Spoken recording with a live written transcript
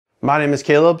My name is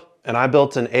Caleb, and I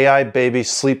built an AI baby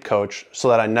sleep coach so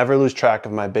that I never lose track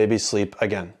of my baby's sleep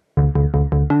again.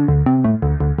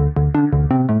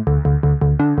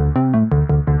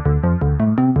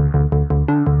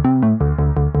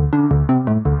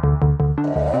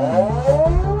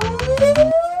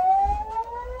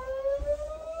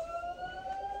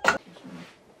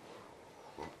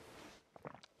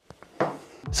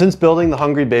 Since building the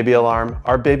Hungry Baby Alarm,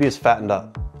 our baby is fattened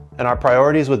up, and our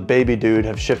priorities with Baby Dude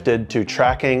have shifted to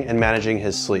tracking and managing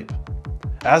his sleep.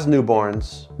 As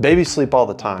newborns, babies sleep all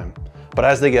the time, but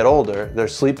as they get older, their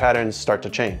sleep patterns start to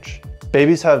change.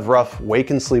 Babies have rough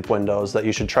wake and sleep windows that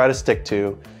you should try to stick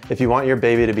to if you want your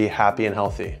baby to be happy and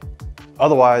healthy.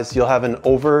 Otherwise, you'll have an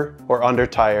over or under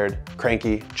tired,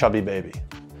 cranky, chubby baby.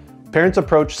 Parents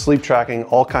approach sleep tracking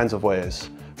all kinds of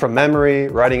ways, from memory,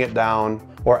 writing it down,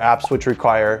 or apps which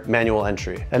require manual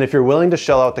entry. And if you're willing to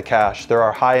shell out the cash, there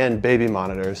are high-end baby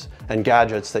monitors and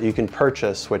gadgets that you can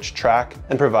purchase which track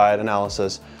and provide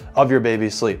analysis of your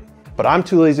baby's sleep. But I'm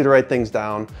too lazy to write things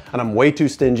down, and I'm way too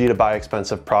stingy to buy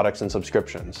expensive products and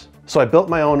subscriptions. So I built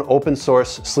my own open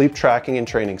source sleep tracking and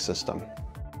training system.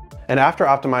 And after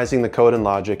optimizing the code and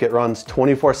logic, it runs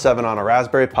 24/7 on a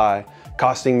Raspberry Pi,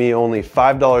 costing me only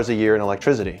 $5 a year in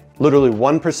electricity. Literally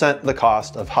 1% the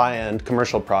cost of high-end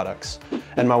commercial products,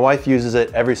 and my wife uses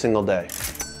it every single day.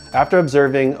 After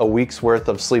observing a week's worth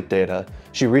of sleep data,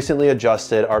 she recently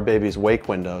adjusted our baby's wake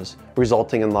windows,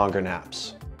 resulting in longer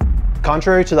naps.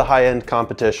 Contrary to the high-end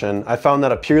competition, I found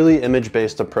that a purely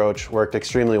image-based approach worked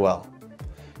extremely well.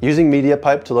 Using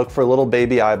MediaPipe to look for little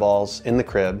baby eyeballs in the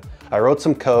crib, I wrote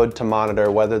some code to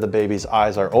monitor whether the baby's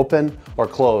eyes are open or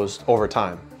closed over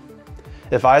time.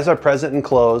 If eyes are present and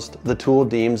closed, the tool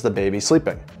deems the baby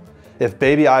sleeping. If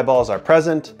baby eyeballs are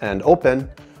present and open,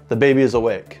 the baby is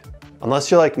awake,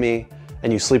 unless you're like me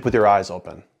and you sleep with your eyes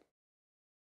open.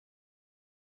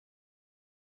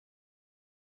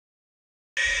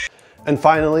 And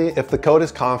finally, if the code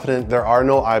is confident there are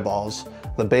no eyeballs,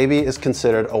 the baby is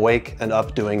considered awake and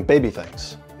up doing baby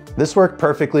things. This worked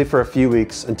perfectly for a few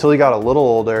weeks until he got a little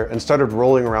older and started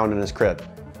rolling around in his crib.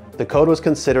 The code was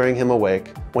considering him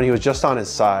awake when he was just on his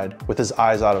side with his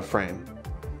eyes out of frame.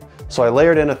 So I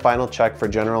layered in a final check for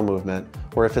general movement,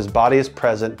 where if his body is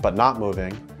present but not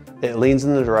moving, it leans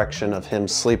in the direction of him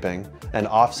sleeping and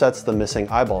offsets the missing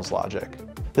eyeballs logic.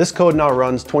 This code now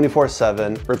runs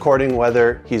 24/7, recording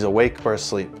whether he's awake or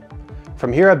asleep.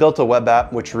 From here I built a web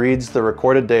app which reads the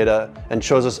recorded data and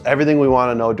shows us everything we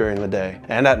want to know during the day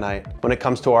and at night when it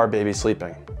comes to our baby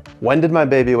sleeping. When did my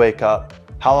baby wake up?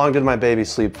 How long did my baby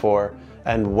sleep for?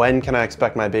 And when can I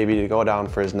expect my baby to go down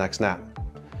for his next nap?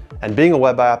 And being a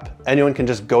web app, anyone can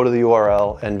just go to the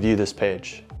URL and view this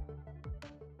page.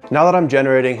 Now that I'm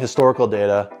generating historical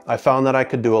data, I found that I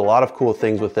could do a lot of cool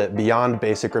things with it beyond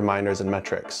basic reminders and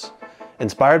metrics.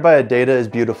 Inspired by a Data is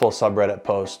Beautiful subreddit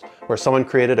post where someone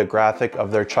created a graphic of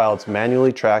their child's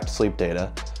manually tracked sleep data,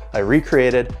 I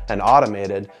recreated and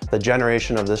automated the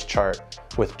generation of this chart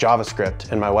with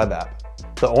JavaScript in my web app.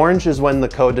 The orange is when the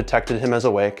code detected him as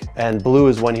awake, and blue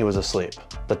is when he was asleep.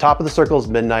 The top of the circle is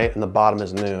midnight and the bottom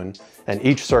is noon, and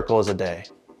each circle is a day.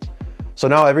 So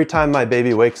now every time my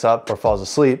baby wakes up or falls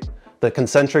asleep, the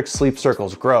concentric sleep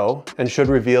circles grow and should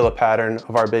reveal a pattern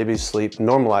of our baby's sleep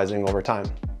normalizing over time.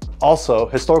 Also,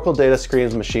 historical data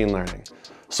screams machine learning.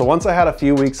 So once I had a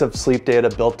few weeks of sleep data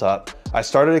built up, I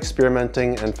started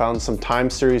experimenting and found some time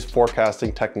series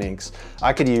forecasting techniques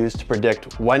I could use to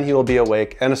predict when he will be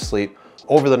awake and asleep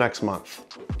over the next month.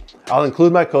 I'll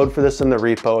include my code for this in the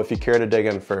repo if you care to dig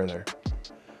in further.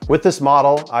 With this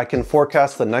model, I can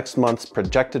forecast the next month's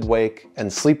projected wake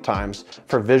and sleep times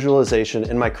for visualization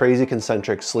in my crazy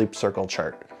concentric sleep circle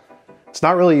chart. It's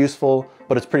not really useful,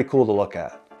 but it's pretty cool to look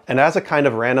at. And as a kind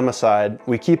of random aside,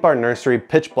 we keep our nursery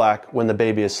pitch black when the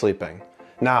baby is sleeping.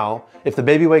 Now, if the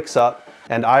baby wakes up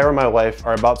and I or my wife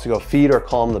are about to go feed or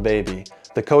calm the baby,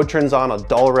 the code turns on a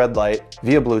dull red light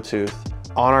via Bluetooth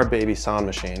on our baby sound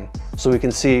machine so we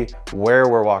can see where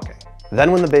we're walking.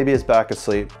 Then when the baby is back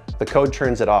asleep, the code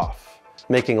turns it off,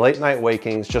 making late night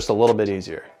wakings just a little bit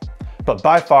easier. But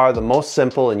by far the most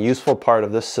simple and useful part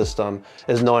of this system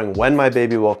is knowing when my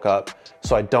baby woke up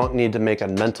so I don't need to make a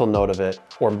mental note of it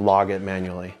or log it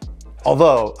manually.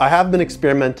 Although I have been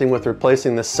experimenting with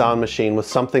replacing this sound machine with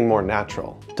something more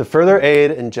natural. To further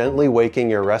aid in gently waking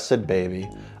your rested baby,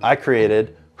 I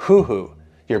created Hoo Hoo,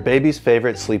 your baby's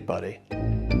favorite sleep buddy.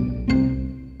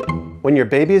 When your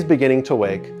baby is beginning to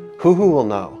wake, Hoo Hoo will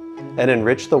know and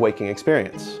enrich the waking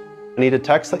experience. When he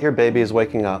detects that your baby is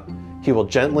waking up, he will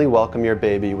gently welcome your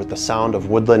baby with the sound of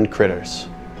woodland critters.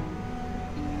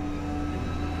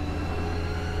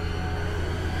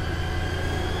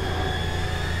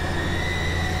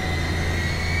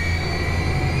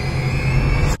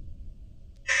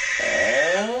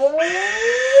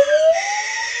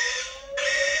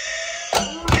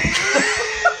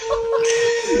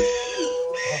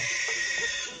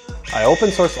 I open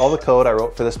sourced all the code I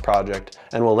wrote for this project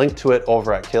and will link to it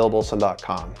over at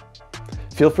calebbolson.com.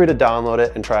 Feel free to download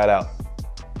it and try it out.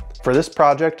 For this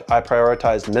project, I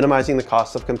prioritized minimizing the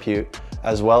cost of compute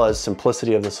as well as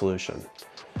simplicity of the solution.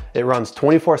 It runs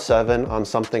 24/7 on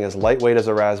something as lightweight as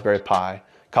a Raspberry Pi,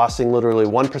 costing literally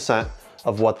 1%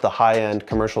 of what the high-end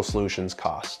commercial solutions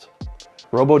cost.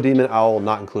 Robo Demon Owl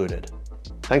not included.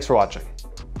 Thanks for watching.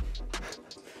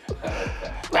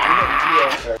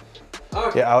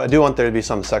 Yeah, I do want there to be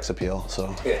some sex appeal,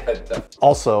 so.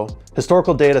 Also,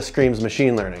 historical data screams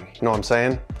machine learning, you know what I'm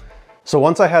saying? So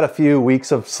once I had a few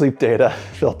weeks of sleep data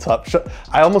built up,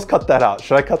 I almost cut that out.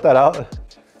 Should I cut that out?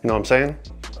 You know what I'm saying?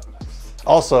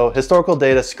 Also, historical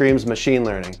data screams machine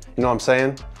learning, you know what I'm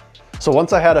saying? So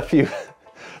once I had a few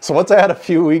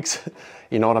weeks,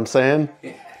 you know what I'm saying?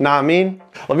 Nah, I mean,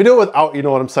 let me do it without you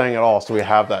know what I'm saying at all, so we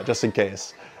have that just in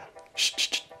case.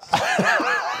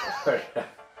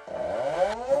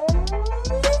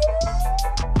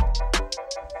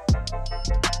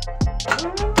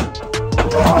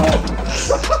 Oh!